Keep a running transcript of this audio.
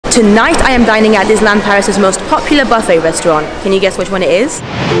Tonight I am dining at Disneyland Paris' most popular buffet restaurant. Can you guess which one it is?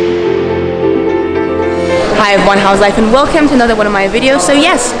 Hi everyone, how's life and welcome to another one of my videos. So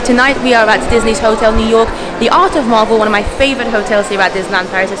yes, tonight we are at Disney's Hotel New York, the Art of Marvel, one of my favorite hotels here at Disneyland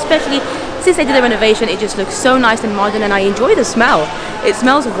Paris, especially since they did the renovation. It just looks so nice and modern and I enjoy the smell. It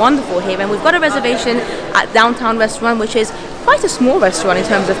smells wonderful here, and we've got a reservation at Downtown Restaurant, which is quite a small restaurant in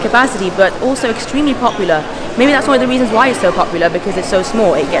terms of capacity, but also extremely popular. Maybe that's one of the reasons why it's so popular, because it's so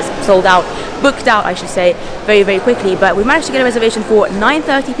small. It gets sold out, booked out I should say, very, very quickly. But we managed to get a reservation for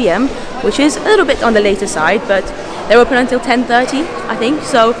 9:30 p.m, which is a little bit on the later side, but they're open until 10:30, I think.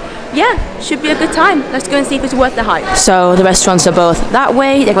 So yeah, should be a good time. Let's go and see if it's worth the hype. So the restaurants are both that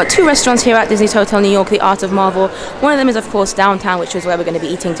way. They've got two restaurants here at Disney's Hotel New York, the Art of Marvel. One of them is of course downtown, which is where we're going to be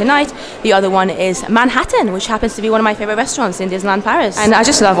eating tonight. The other one is Manhattan, which happens to be one of my favorite restaurants in Disneyland Paris. And I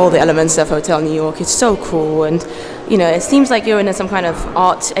just love all the elements of Hotel New York. It's so cool, and you know, it seems like you're in some kind of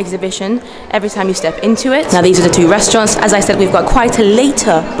art exhibition every time you step into it. Now these are the two restaurants. As I said, we've got quite a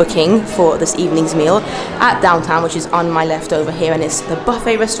later booking for this evening's meal at Downtown, which is on my left over here, and it's the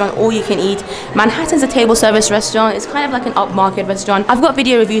buffet restaurant, all you can eat. Manhattan's a table service restaurant. It's kind of like an upmarket restaurant. I've got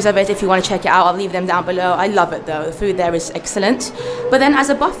video reviews of it if you want to check it out. I'll leave them down below. I love it though. The food there is excellent. But then as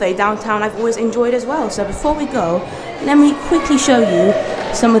a buffet, Downtown I've always enjoyed as well. So before we go, let me quickly show you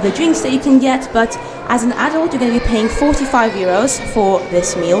some of the drinks that you can get. But as an adult, you're going to be paying 45 euros for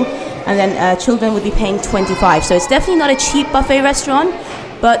this meal, and then children would be paying 25. So it's definitely not a cheap buffet restaurant,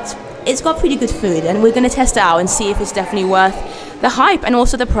 but it's got pretty good food, and we're going to test it out and see if it's definitely worth the hype and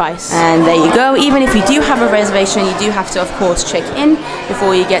also the price. And there you go. Even if you do have a reservation, you do have to of course check in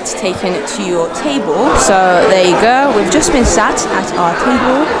before you get taken to your table. So there you go. We've just been sat at our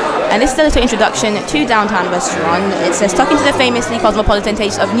table. And this is a little introduction to Downtown Restaurant. It says, talking to the famously cosmopolitan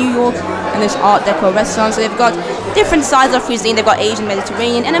taste of New York and this Art Deco restaurant. So they've got different styles of cuisine. They've got Asian,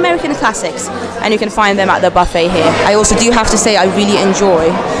 Mediterranean and American classics. And you can find them at the buffet here. I also do have to say I really enjoy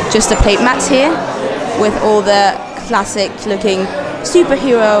just the plate mats here with all the classic looking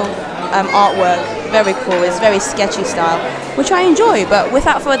superhero artwork. Very cool. It's very sketchy style, which I enjoy. But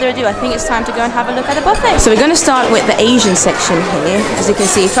without further ado, I think it's time to go and have a look at the buffet. So we're going to start with the Asian section here. As you can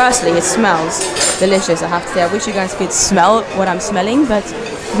see, firstly, it smells delicious, I have to say. I wish you guys could smell what I'm smelling, but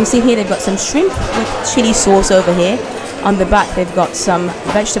you can see here they've got some shrimp with chili sauce over here. On the back, they've got some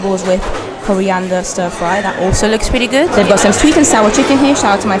vegetables with coriander stir fry. That also looks pretty good. They've got some sweet and sour chicken here.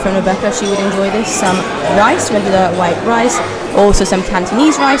 Shout out to my friend Rebecca, she would enjoy this. Some rice, regular white rice. Also some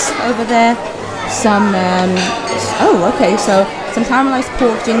Cantonese rice over there. Some so some caramelized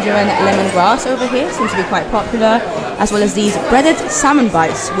pork, ginger and lemongrass over here, seems to be quite popular, as well as these breaded salmon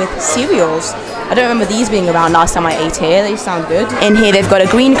bites with cereals. I don't remember these being around last time I ate here. They sound good. In here they've got a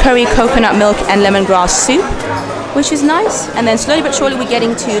green curry, coconut milk and lemongrass soup, which is nice. And then slowly but surely we're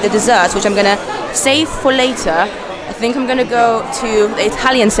getting to the desserts, which I'm gonna save for later. I think I'm gonna go to the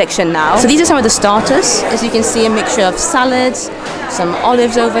Italian section now. So these are some of the starters. As you can see, a mixture of salads, some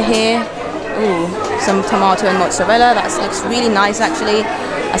olives over here. Ooh, some tomato and mozzarella. That looks really nice actually.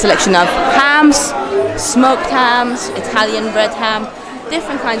 A selection of hams, smoked hams, Italian bread ham,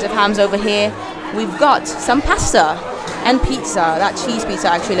 different kinds of hams over here. We've got some pasta and pizza. That cheese pizza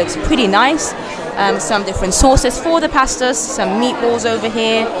actually looks pretty nice. Some different sauces for the pastas, some meatballs over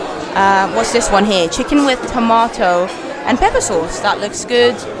here. What's this one here? Chicken with tomato and pepper sauce. That looks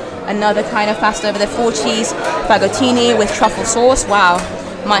good. Another kind of pasta over there, 4-cheese fagottini with truffle sauce. Wow.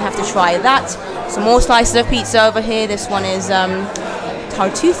 Might have to try that. Some more slices of pizza over here. This one is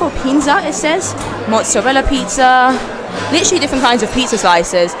tartufo pizza, it says. Mozzarella pizza. Literally different kinds of pizza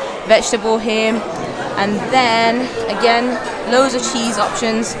slices. Vegetable here. And then, again, loads of cheese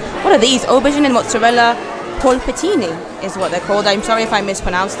options. What are these? Aubergine and mozzarella polpettini is what they're called. I'm sorry if I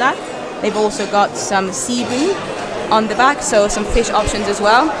mispronounced that. They've also got some seafood on the back, so some fish options as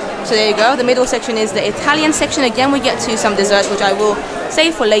well. So there you go. The middle section is the Italian section. Again, we get to some desserts, which I will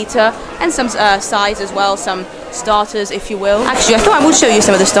save for later, and some sides as well, some starters, if you will. Actually, I thought I would show you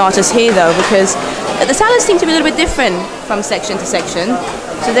some of the starters here, though, because the salads seem to be a little bit different from section to section.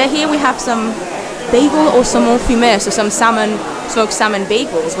 So there, here we have some bagel or saumon fumé, so some salmon, smoked salmon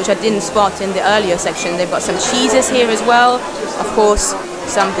bagels, which I didn't spot in the earlier section. They've got some cheeses here as well. Of course,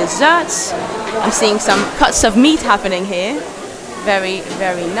 some desserts. I'm seeing some cuts of meat happening here. Very,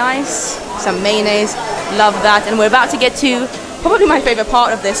 very nice. Some mayonnaise, love that. And we're about to get to probably my favorite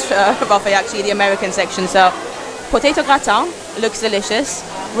part of this buffet, actually, the American section. So, potato gratin, looks delicious.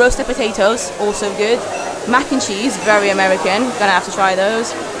 Roasted potatoes, also good. Mac and cheese, very American. Gonna have to try those.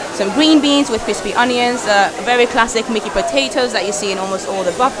 Some green beans with crispy onions. Very classic Mickey potatoes that you see in almost all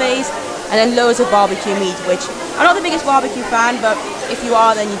the buffets. and then loads of barbecue meat, which I'm not the biggest barbecue fan, but if you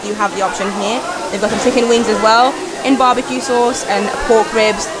are, then you do have the option here. They've got some chicken wings as well in barbecue sauce, and pork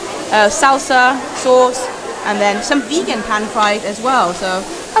ribs, salsa sauce, and then some vegan pan fried as well. So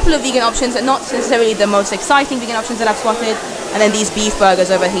a couple of vegan options, and not necessarily the most exciting vegan options that I've spotted. And then these beef burgers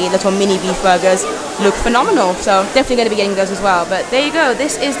over here, little mini beef burgers, look phenomenal. So definitely going to be getting those as well. But there you go,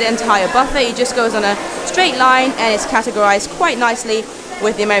 this is the entire buffet. It just goes on a straight line, and it's categorized quite nicely,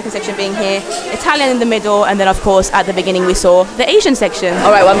 with the American section being here, Italian in the middle, and then of course at the beginning we saw the Asian section.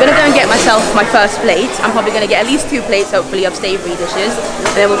 Alright, well, I'm gonna go and get myself my first plate. I'm probably gonna get at least 2 plates, hopefully, of savory dishes,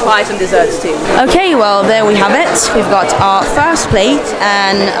 and then we'll try some desserts too. Okay, well, there we have it. We've got our first plate,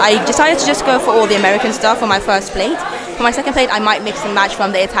 and I decided to just go for all the American stuff for my first plate. For my second plate, I might mix and match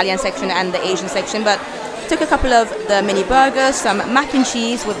from the Italian section and the Asian section, but took a couple of the mini burgers, some mac and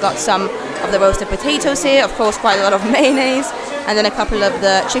cheese. We've got some of the roasted potatoes here, of course quite a lot of mayonnaise, and then a couple of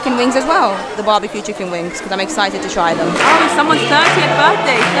the chicken wings as well, the barbecue chicken wings, because I'm excited to try them. Oh, it's someone's 30th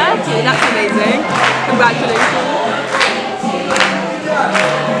birthday, 30, that's amazing. Congratulations.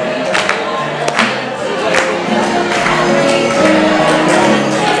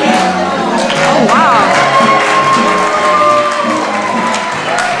 Oh wow.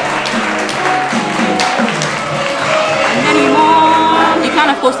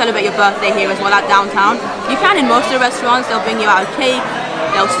 Of course, celebrate your birthday here as well at downtown. You can in most of the restaurants. They'll bring you out a cake,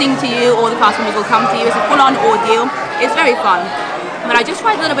 they'll sing to you, all the cast members will come to you. It's a full-on ordeal. It's very fun. But I just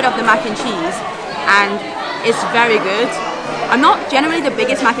tried a little bit of the mac and cheese, and it's very good. I'm not generally the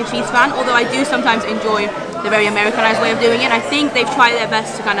biggest mac and cheese fan, although I do sometimes enjoy the very Americanized way of doing it. I think they've tried their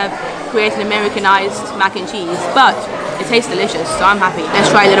best to kind of create an Americanized mac and cheese, but it tastes delicious, so I'm happy.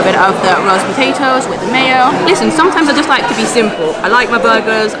 Let's try a little bit of the roast potatoes with the mayo. Listen, sometimes I just like to be simple. I like my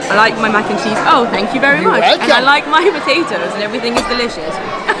burgers, I like my mac and cheese. Oh, thank you very much. Welcome. And I like my potatoes, and everything is delicious.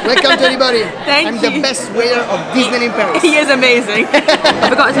 Welcome to everybody. Thank I'm you. the best waiter of Disneyland Paris. He is amazing. I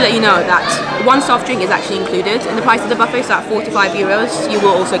forgot to let you know that one soft drink is actually included in the price of the buffet, so at 45 euros you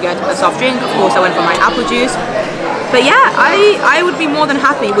will also get a soft drink. Of course, I went for my apple juice. But yeah, I would be more than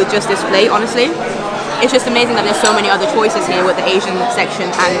happy with just this plate, honestly. It's just amazing that there's so many other choices here with the Asian section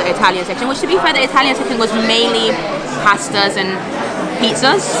and the Italian section, which, to be fair, the Italian section was mainly pastas and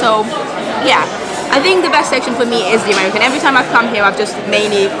pizzas. So yeah, I think the best section for me is the American. Every time I've come here, I've just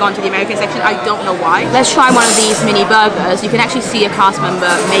mainly gone to the American section. I don't know why. Let's try one of these mini burgers. You can actually see a cast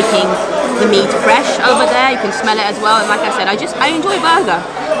member making the meat fresh over there. You can smell it as well. And like I said, I enjoy burger.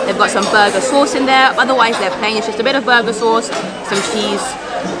 They've got some burger sauce in there. Otherwise, they're plain. It's just a bit of burger sauce, some cheese,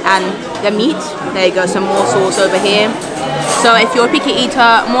 and the meat. There you go, some more sauce over here. So if you're a picky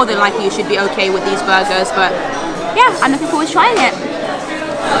eater, more than likely you should be okay with these burgers. But yeah, I'm looking forward to trying it.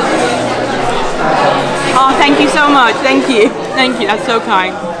 Oh, thank you so much. Thank you. Thank you. That's so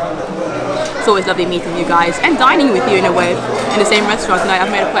kind. It's always lovely meeting you guys and dining with you in a way in the same restaurant tonight.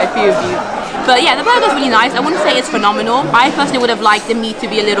 I've made quite a few of you. But yeah, the burger's really nice. I wouldn't say it's phenomenal. I personally would have liked the meat to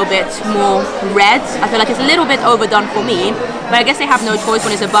be a little bit more red. I feel like it's a little bit overdone for me. But I guess they have no choice.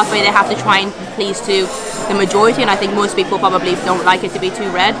 When it's a buffet, they have to try and please to the majority. And I think most people probably don't like it to be too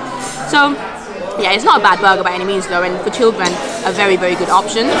red. So yeah, it's not a bad burger by any means though. And for children, a very, very good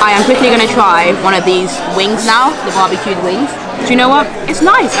option. I am quickly going to try one of these wings now, the barbecued wings. Do you know what? It's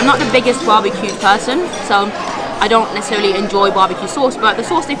nice. I'm not the biggest barbecued person, so I don't necessarily enjoy barbecue sauce, but the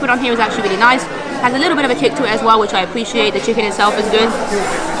sauce they put on here is actually really nice. Has a little bit of a kick to it as well, which I appreciate. The chicken itself is good.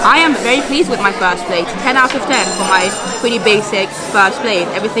 I am very pleased with my first plate. 10 out of 10 for my pretty basic first plate.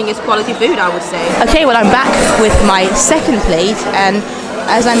 Everything is quality food, I would say. Okay, well, I'm back with my second plate, and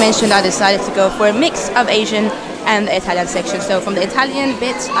as I mentioned, I decided to go for a mix of Asian and the Italian section. So from the Italian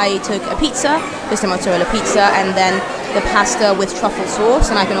bit, I took a pizza, just a mozzarella pizza, and then the pasta with truffle sauce,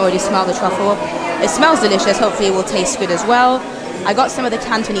 and I can already smell the truffle. It smells delicious. Hopefully it will taste good as well. I got some of the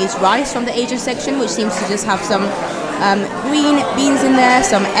Cantonese rice from the Asian section, which seems to just have some green beans in there,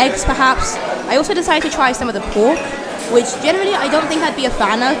 some eggs perhaps. I also decided to try some of the pork, which generally I don't think I'd be a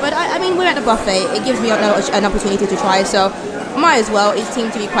fan of, but I mean, we're at the buffet. It gives me an opportunity to try, so might as well. It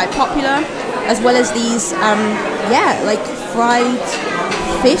seemed to be quite popular, as well as these, yeah, like fried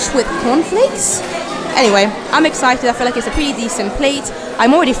fish with cornflakes. Anyway, I'm excited. I feel like it's a pretty decent plate.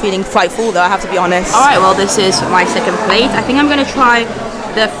 I'm already feeling quite full though, I have to be honest. Alright, well, this is my second plate. I think I'm going to try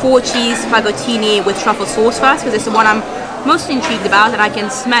the 4-cheese fagottini with truffle sauce first, because it's the one I'm most intrigued about, and I can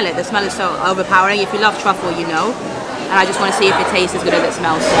smell it. The smell is so overpowering. If you love truffle, you know. And I just want to see if it tastes as good as it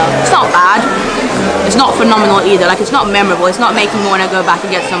smells. So it's not bad. It's not phenomenal either. Like, it's not memorable. It's not making me want to go back and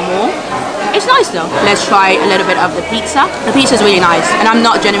get some more. It's nice though. Let's try a little bit of the pizza. The pizza is really nice, and I'm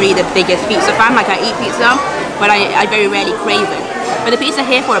not generally the biggest pizza fan. Like, I eat pizza, but I very rarely crave it. But the pizza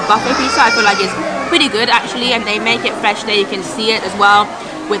here for a buffet pizza, I feel like is pretty good actually, and they make it fresh there. You can see it as well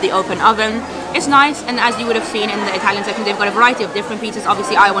with the open oven. It's nice, and as you would have seen in the Italian section, they've got a variety of different pizzas.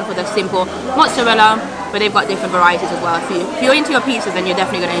 Obviously, I went for the simple mozzarella, but they've got different varieties as well. If you're into your pizzas, then you're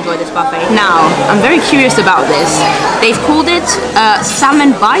definitely going to enjoy this buffet. Now, I'm very curious about this. They've called it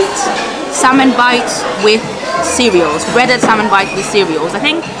salmon bites with cereals, breaded salmon bites with cereals. I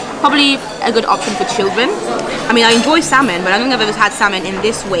think probably a good option for children. I mean, I enjoy salmon, but I don't think I've ever had salmon in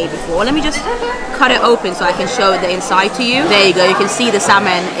this way before. Let me just cut it open so I can show the inside to you. There you go, you can see the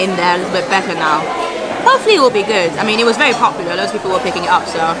salmon in there a little bit better now. Hopefully it will be good. I mean, it was very popular, loads of people were picking it up,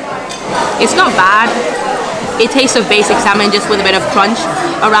 so it's not bad. It tastes of basic salmon just with a bit of crunch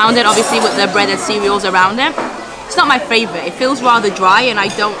around it, obviously with the breaded cereals around it. It's not my favorite. It feels rather dry, and I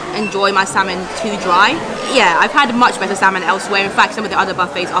don't enjoy my salmon too dry. Yeah, I've had much better salmon elsewhere. In fact, some of the other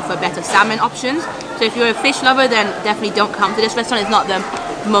buffets offer better salmon options. So if you're a fish lover, then definitely don't come to this restaurant. It's not the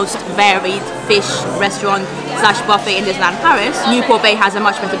most varied fish restaurant slash buffet in Disneyland Paris. Newport Bay has a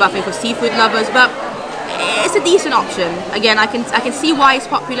much better buffet for seafood lovers, but it's a decent option. Again, I can see why it's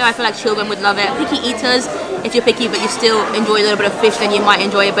popular. I feel like children would love it. Picky eaters, if you're picky but you still enjoy a little bit of fish, then you might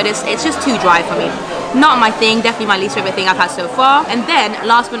enjoy it, but it's just too dry for me. Not my thing, definitely my least favorite thing I've had so far. And then,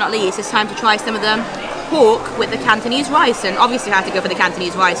 last but not least, it's time to try some of the pork with the Cantonese rice. And obviously I had to go for the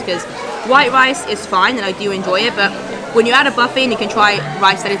Cantonese rice because white rice is fine and I do enjoy it, but when you're at a buffet and you can try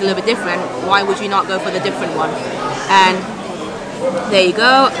rice that is a little bit different, why would you not go for the different one? And there you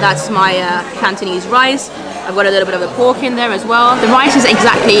go, that's my Cantonese rice. I've got a little bit of the pork in there as well. The rice is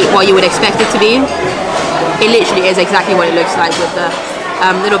exactly what you would expect it to be. It literally is exactly what it looks like with the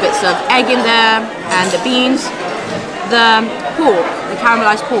little bits of egg in there and the beans. The pork, the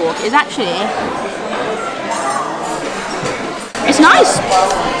caramelized pork, is actually, it's nice.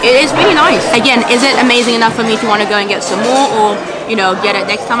 It is really nice. Again, is it amazing enough for me to want to go and get some more, or, you know, get it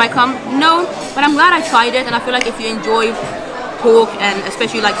next time I come? No, but I'm glad I tried it, and I feel like if you enjoy pork, and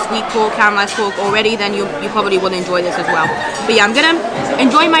especially like sweet pork, caramelized pork already, then you probably will enjoy this as well. But yeah, I'm gonna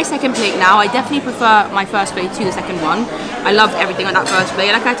enjoy my second plate now. I definitely prefer my first plate to the second one. I loved everything on that first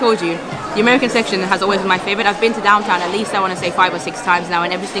plate. Like I told you, the American section has always been my favorite. I've been to downtown at least, I want to say 5 or 6 times now,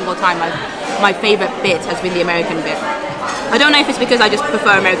 and every single time my favorite bit has been the American bit. I don't know if it's because I just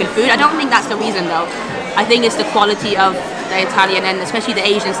prefer American food. I don't think that's the reason though. I think it's the quality of the Italian, and especially the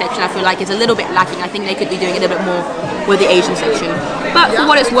Asian section, I feel like is a little bit lacking. I think they could be doing a little bit more with the Asian section. But for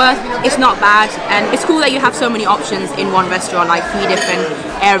what it's worth, it's not bad, and it's cool that you have so many options in one restaurant, like 3 different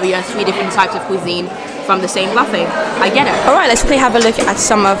areas, 3 different types of cuisine from the same buffet. I get it. Alright, let's quickly have a look at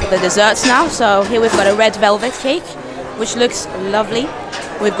some of the desserts now. So here we've got a red velvet cake, which looks lovely.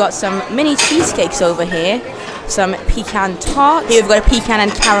 We've got some mini cheesecakes over here, some pecan tart. Here we've got a pecan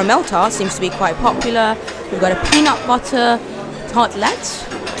and caramel tart, seems to be quite popular. We've got a peanut butter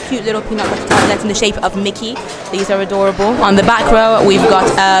tartlet, cute little peanut butter tartlet in the shape of Mickey. These are adorable. On the back row, we've got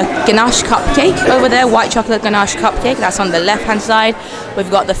a ganache cupcake over there, white chocolate ganache cupcake. That's on the left hand side.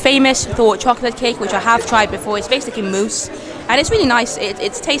 We've got the famous Thor chocolate cake, which I have tried before. It's basically mousse, and it's really nice. It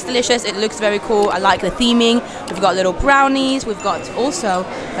tastes delicious. It looks very cool. I like the theming. We've got little brownies. We've got also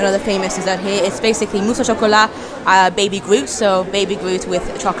another famous dessert here. It's basically mousse au chocolat, baby Groot. So baby Groot with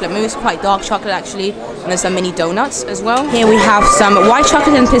chocolate mousse, quite dark chocolate actually. And there's some mini donuts as well. Here we have some white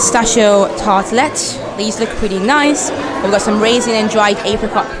chocolate and pistachio tartlet. These look pretty nice. We've got some raisin and dried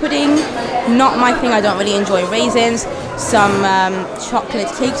apricot pudding. Not my thing. I don't really enjoy raisins. Some chocolate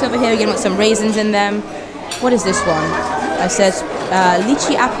cakes over here again with some raisins in them. What is this one? It says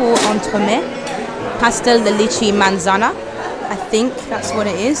lychee apple entremet, pastel de lychee manzana. I think that's what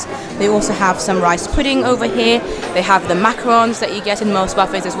it is. They also have some rice pudding over here. They have the macarons that you get in most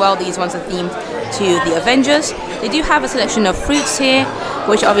buffets as well. These ones are themed to the Avengers. They do have a selection of fruits here,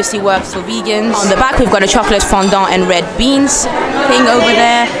 which obviously works for vegans. On the back, we've got a chocolate fondant and red beans thing over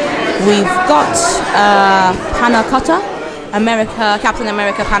there. We've got panna cotta, Captain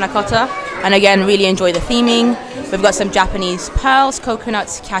America panna cotta. And again, really enjoy the theming. We've got some Japanese pearls,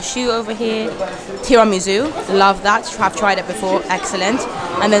 coconuts, cashew over here. Tiramisu, love that. I've tried it before, excellent.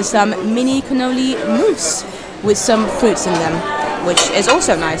 And then some mini cannoli mousse with some fruits in them, which is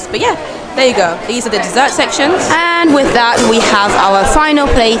also nice. But yeah, there you go. These are the dessert sections. And with that, we have our final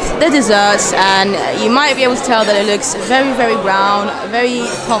plate, the desserts. And you might be able to tell that it looks very, very brown, very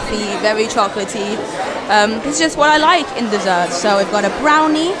toffee, very chocolatey. It's just what I like in desserts. So we've got a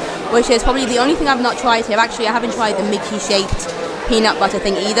brownie, which is probably the only thing I've not tried here. Actually, I haven't tried the Mickey-shaped peanut butter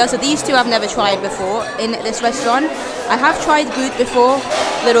thing either. So these two I've never tried before in this restaurant. I have tried Groot before,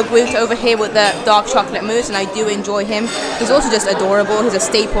 little Groot over here with the dark chocolate mousse, and I do enjoy him. He's also just adorable. He's a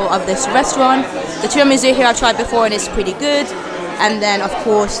staple of this restaurant. The tiramisu here I've tried before, and it's pretty good. And then of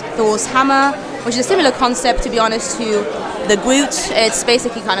course Thor's hammer, which is a similar concept, to be honest, to the Groot. It's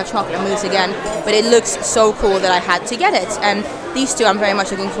basically kind of chocolate mousse again, but it looks so cool that I had to get it. And these two I'm very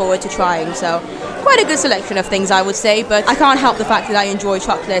much looking forward to trying. So quite a good selection of things, I would say, but I can't help the fact that I enjoy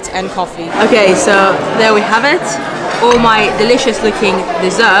chocolate and coffee. Okay, so there we have it. All my delicious looking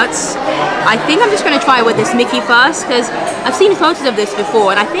desserts. I think I'm just going to try with this Mickey first, because I've seen photos of this before,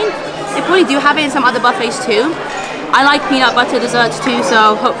 and I think they probably do have it in some other buffets too. I like peanut butter desserts too,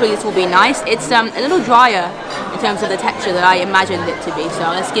 so hopefully this will be nice. It's a little drier in terms of the texture that I imagined it to be,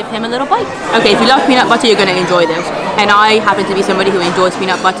 so let's give him a little bite. Okay, if you love peanut butter, you're going to enjoy this. And I happen to be somebody who enjoys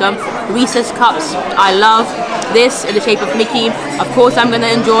peanut butter. Reese's cups, I love. This in the shape of Mickey, of course I'm going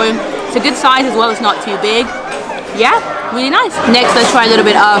to enjoy. It's a good size as well, it's not too big. Yeah, really nice. Next, let's try a little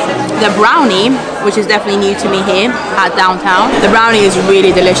bit of the brownie, which is definitely new to me here at Downtown. The brownie is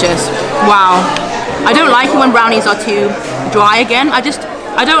really delicious. Wow. I don't like it when brownies are too dry again. I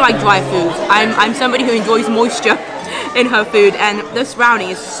don't like dry foods. I'm somebody who enjoys moisture in her food, and this brownie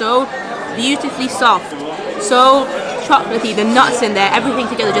is so beautifully soft, so chocolatey, the nuts in there, everything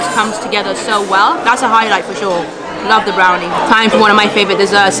together just comes together so well. That's a highlight for sure. Love the brownie. Time for one of my favorite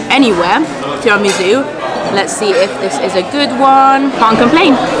desserts anywhere, tiramisu. Let's see if this is a good one. Can't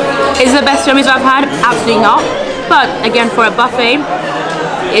complain. Is it the best tiramisu I've had? Absolutely not. But again, for a buffet,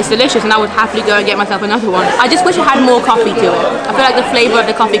 it's delicious, and I would happily go and get myself another one. I just wish it had more coffee to it. I feel like the flavor of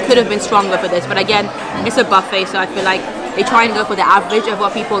the coffee could have been stronger for this, but again, it's a buffet, so I feel like they try and go for the average of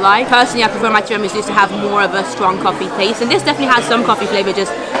what people like. Personally, I prefer my tiramisus to have more of a strong coffee taste, and this definitely has some coffee flavor,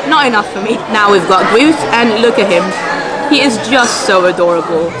 just not enough for me. Now we've got Groot, and look at him. He is just so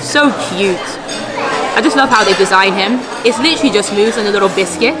adorable, so cute. I just love how they've designed him. It's literally just mousse and a little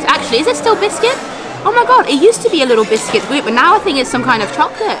biscuit. Actually, is it still biscuit? Oh my god, it used to be a little biscuit Groot, but now I think it's some kind of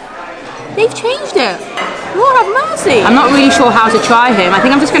chocolate. They've changed it. Lord have mercy. I'm not really sure how to try him. I think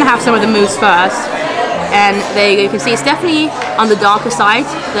I'm just going to have some of the mousse first. And there you go, you can see it's definitely on the darker side,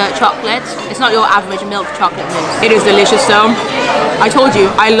 the chocolate. It's not your average milk chocolate mousse. It is delicious though. I told you,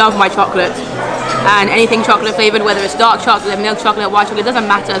 I love my chocolate. And anything chocolate flavored, whether it's dark chocolate, milk chocolate, white chocolate, it doesn't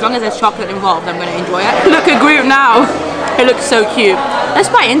matter. As long as there's chocolate involved, I'm going to enjoy it. Look at Groot now. He looks so cute. Let's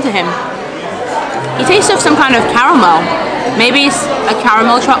bite into him. He tastes of some kind of caramel. Maybe it's a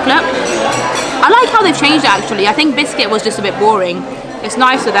caramel chocolate. I like how they've changed it actually. I think biscuit was just a bit boring. It's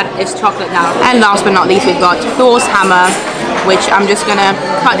nicer that it's chocolate now. And last but not least, we've got Thor's hammer, which I'm just gonna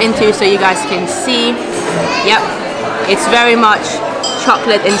cut into so you guys can see. Yep, it's very much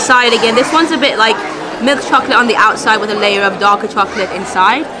chocolate inside. Again, this one's a bit like milk chocolate on the outside with a layer of darker chocolate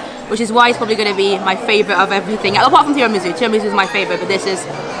inside, which is why it's probably gonna be my favorite of everything. Apart from tiramisu. Tiramisu is my favorite, but this is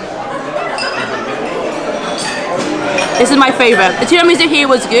my favorite. The tiramisu here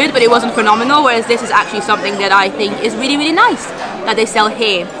was good, but it wasn't phenomenal, whereas this is actually something that I think is really, really nice that they sell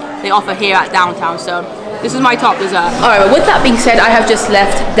here, they offer here at Downtown. So this is my top dessert. Alright, well, with that being said, I have just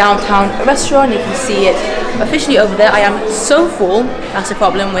left Downtown restaurant. You can see it officially over there. I am so full. That's the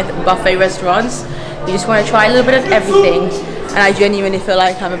problem with buffet restaurants. You just want to try a little bit of everything, and I genuinely feel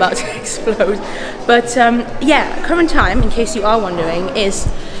like I'm about to explode. But yeah, current time, in case you are wondering, is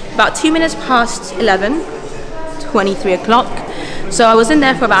about 2 minutes past 11. 23 o'clock. So I was in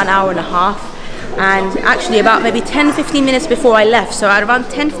there for about an hour and a half, and actually about maybe 10-15 minutes before I left, so at around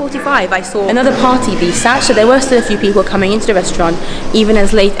 10:45 I saw another party be sat, so there were still a few people coming into the restaurant even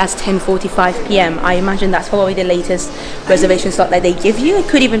as late as 10:45 p.m. I imagine that's probably the latest reservation slot that they give you. It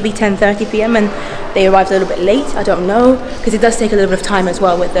could even be 10:30 p.m. and they arrived a little bit late. I don't know, because it does take a little bit of time as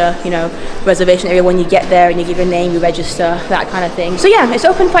well with the, you know, reservation area. When you get there and you give your name, you register, that kind of thing. So yeah, it's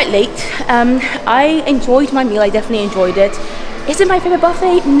open quite late. I enjoyed my meal. I definitely enjoyed it. Is it my favorite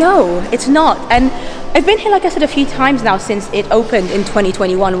buffet? No, it's not. And I've been here, like I said, a few times now since it opened in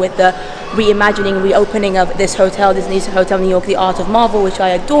 2021 with the reimagining, reopening of this hotel, Disney's Hotel New York, the Art of Marvel, which I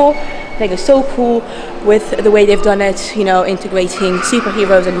adore. I think it's so cool with the way they've done it, you know, integrating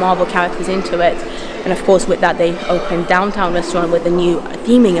superheroes and Marvel characters into it. And of course, with that, they opened Downtown Restaurant with the new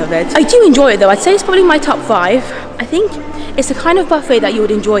theming of it. I do enjoy it though. I'd say it's probably my top 5. I think it's the kind of buffet that you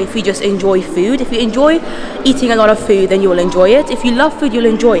would enjoy if you just enjoy food. If you enjoy eating a lot of food, then you will enjoy it. If you love food, you'll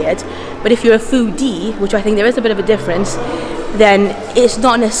enjoy it. But if you're a foodie, which I think there is a bit of a difference, then it's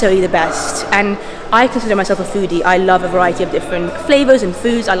not necessarily the best. And I consider myself a foodie. I love a variety of different flavors and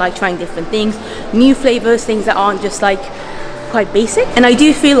foods. I like trying different things, new flavors, things that aren't just like quite basic. And I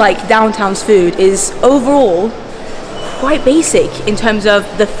do feel like Downtown's food is overall quite basic in terms of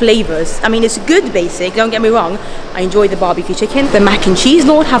the flavors. I mean, it's good basic, don't get me wrong. I enjoy the barbecue chicken. The mac and cheese,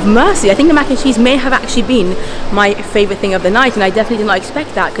 Lord have mercy. I think the mac and cheese may have actually been my favorite thing of the night, and I definitely did not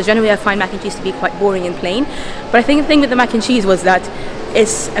expect that, because generally I find mac and cheese to be quite boring and plain. But I think the thing with the mac and cheese was that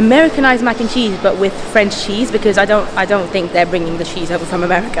it's Americanized mac and cheese but with French cheese, because I don't think they're bringing the cheese over from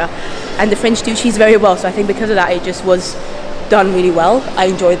America, and the French do cheese very well, so I think because of that it just was done really well. I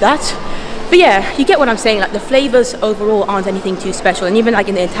enjoyed that. But yeah, you get what I'm saying, like the flavors overall aren't anything too special, and even like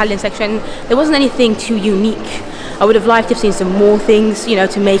in the Italian section there wasn't anything too unique. I would have liked to have seen some more things, you know,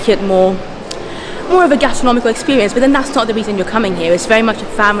 to make it more of a gastronomical experience, but then that's not the reason you're coming here. It's very much a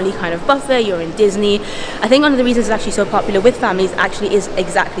family kind of buffet. You're in Disney. I think one of the reasons it's actually so popular with families actually is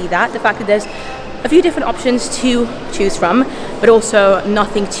exactly that, the fact that there's a few different options to choose from, but also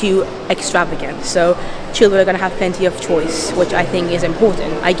nothing too extravagant, so children are going to have plenty of choice, which I think is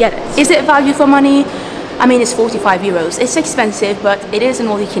important. I get it. Is it value for money? I mean, it's 45 euros. It's expensive, but it is an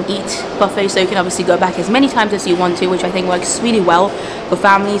all-you-can-eat buffet, so you can obviously go back as many times as you want to, which I think works really well for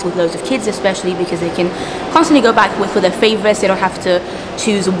families with loads of kids, especially because they can constantly go back for their favorites. They don't have to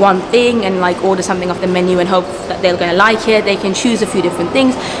choose one thing and like order something off the menu and hope that they're going to like it. They can choose a few different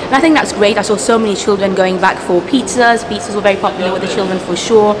things, and I think that's great. I saw so many children going back for pizzas. Pizzas were very popular with the children for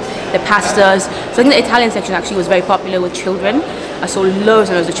sure. The pastas. So I think the Italian section actually was very popular with children. I saw loads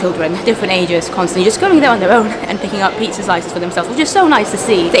and loads of children, different ages, constantly just going there on their own and picking up pizza slices for themselves, which is so nice to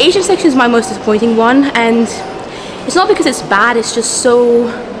see. The Asian section is my most disappointing one, and it's not because it's bad, it's just so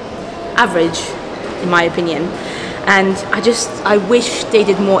average, in my opinion. And I wish they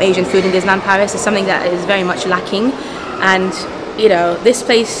did more Asian food in Disneyland Paris. It's something that is very much lacking. And you know, this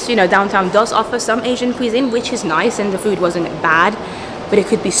place, you know, downtown does offer some Asian cuisine, which is nice, and the food wasn't bad, but it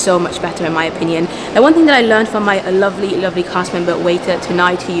could be so much better in my opinion. Now, one thing that I learned from my lovely cast member waiter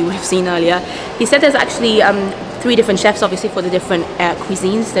tonight, who you would have seen earlier, he said there's actually 3 different chefs, obviously, for the different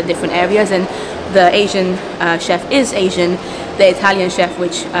cuisines, the different areas, and the Asian chef is Asian. The Italian chef,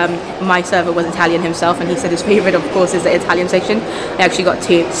 which my server was Italian himself, and he said his favorite, of course, is the Italian section. I actually got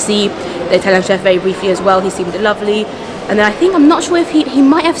to see the Italian chef very briefly as well. He seemed lovely. And then I think, I'm not sure if he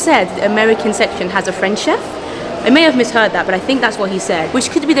might have said the American section has a French chef. I may have misheard that, but I think that's what he said, which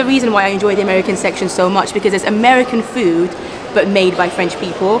could be the reason why I enjoy the American section so much, because it's American food but made by French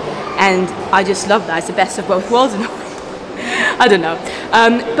people, and I just love that. It's the best of both worlds. I don't know,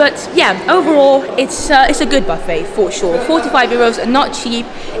 but yeah, overall it's a good buffet for sure. 45 euros, not cheap.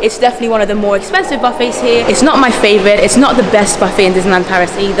 It's definitely one of the more expensive buffets here. It's not my favorite. It's not the best buffet in Disneyland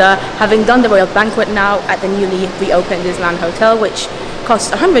Paris either, having done the Royal Banquet now at the newly reopened Disneyland Hotel, which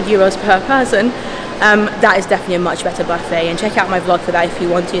costs 100 euros per person. That is definitely a much better buffet, and check out my vlog for that if you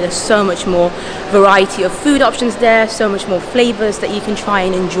want to. There's so much more variety of food options there, so much more flavors that you can try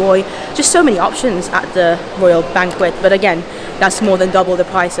and enjoy, just so many options at the Royal Banquet. But again, that's more than double the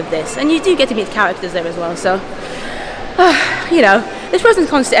price of this, and you do get to meet characters there as well, so you know, there's pros and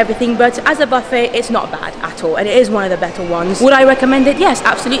cons to everything, but as a buffet it's not bad at all, and it is one of the better ones. Would I recommend it? Yes,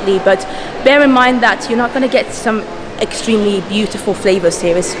 absolutely, but bear in mind that you're not going to get some extremely beautiful flavors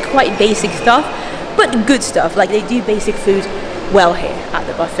here. It's quite basic stuff, but good stuff. Like, they do basic food well here at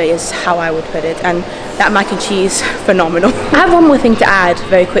the buffet, is how I would put it, and that mac and cheese, phenomenal. I have one more thing to add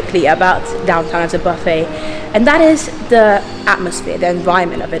very quickly about downtown as a buffet, and that is the atmosphere, the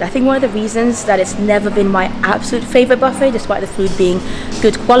environment of it. I think one of the reasons that it's never been my absolute favorite buffet, despite the food being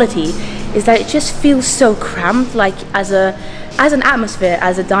good quality, is that it just feels so cramped. Like, as an atmosphere,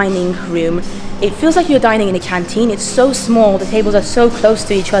 as a dining room, it feels like you're dining in a canteen. It's so small, the tables are so close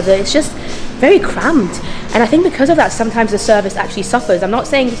to each other, it's just very cramped, and I think because of that sometimes the service actually suffers. I'm not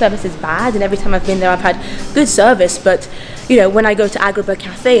saying the service is bad, and every time I've been there I've had good service, but you know, when I go to Agrabah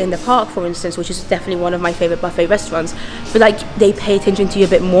Cafe in the park, for instance, which is definitely one of my favorite buffet restaurants, I feel like they pay attention to you a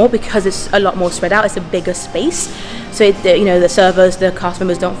bit more because it's a lot more spread out. It's a bigger space, so you know, the servers, the cast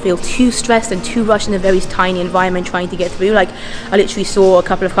members don't feel too stressed and too rushed in a very tiny environment trying to get through. Like, I literally saw a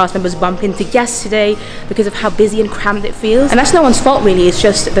couple of cast members bump into guests today because of how busy and cramped it feels, and that's no one's fault really. It's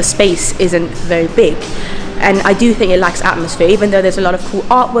just the space isn't very big, and I do think it lacks atmosphere. Even though there's a lot of cool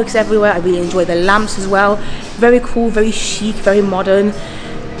artworks everywhere, I really enjoy the lamps as well. Very cool, very chic, very modern.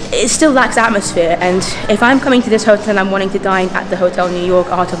 It still lacks atmosphere, and if I'm coming to this hotel and I'm wanting to dine at the Hotel New York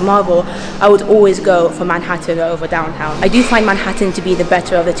Art of Marvel, I would always go for Manhattan over downtown. I do find Manhattan to be the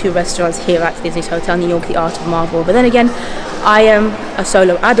better of the 2 restaurants here at Disney's Hotel New York, the Art of Marvel. But then again, I am a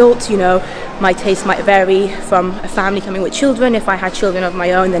solo adult, you know, my taste might vary from a family coming with children. If I had children of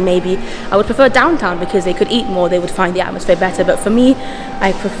my own, then maybe I would prefer downtown because they could eat more, they would find the atmosphere better. But for me,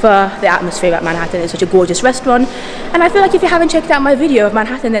 I prefer the atmosphere at Manhattan. It's such a gorgeous restaurant, and I feel like if you haven't checked out my video of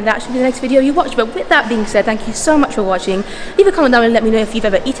Manhattan and then that should be the next video you watch. But with that being said, thank you so much for watching. Leave a comment down and let me know if you've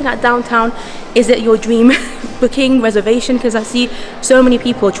ever eaten at downtown. Is it your dream booking reservation? Because I see so many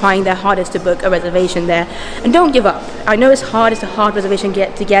people trying their hardest to book a reservation there. And don't give up. I know it's hard, it's a hard reservation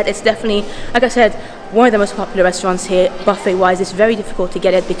to get. It's definitely, like I said, one of the most popular restaurants here, buffet wise. It's very difficult to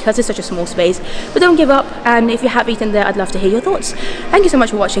get it because it's such a small space, but don't give up. And if you have eaten there, I'd love to hear your thoughts. Thank you so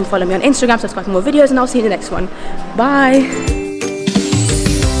much for watching. Follow me on Instagram, subscribe for more videos, and I'll see you in the next one. Bye.